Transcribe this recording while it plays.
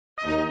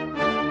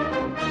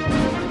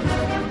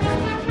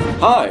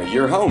Hi,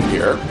 you're home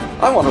here.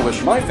 I want to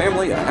wish my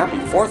family a happy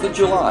 4th of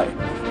July.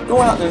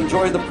 Go out and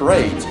enjoy the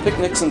parades,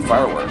 picnics, and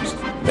fireworks.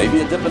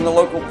 Maybe a dip in the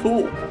local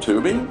pool.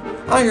 Tubing?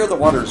 I hear the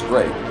water's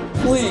great.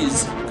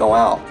 Please, go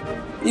out.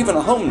 Even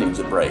a home needs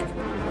a break.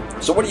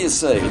 So what do you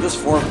say? This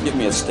 4th, give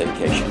me a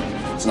staycation.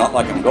 It's not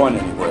like I'm going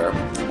anywhere.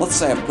 Let's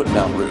say I'm putting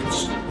down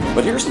roots.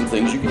 But here's some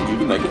things you can do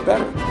to make it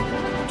better.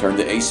 Turn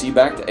the AC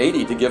back to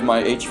 80 to give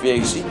my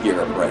HVAC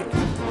gear a break.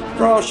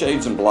 Draw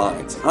shades and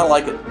blinds. I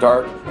like it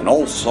dark, and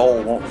old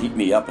Sol won't heat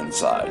me up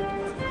inside.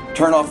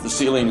 Turn off the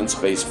ceiling and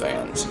space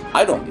fans.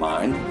 I don't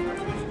mind.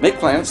 Make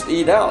plans to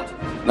eat out.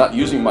 Not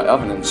using my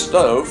oven and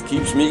stove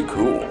keeps me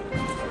cool.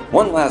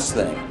 One last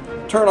thing.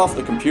 Turn off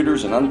the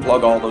computers and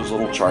unplug all those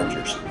little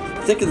chargers.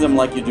 Think of them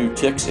like you do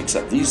ticks,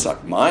 except these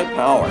suck my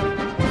power.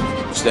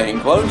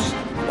 Staying close?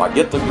 Why,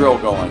 get the grill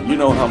going. You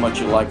know how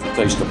much you like the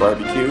taste of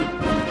barbecue.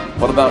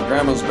 What about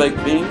Grandma's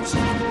baked beans?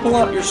 Pull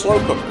out your slow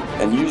cooker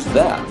and use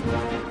that.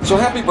 So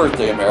happy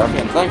birthday, America,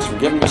 and thanks for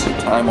giving me some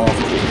time off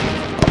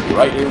too. I'll be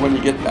right here when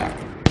you get back.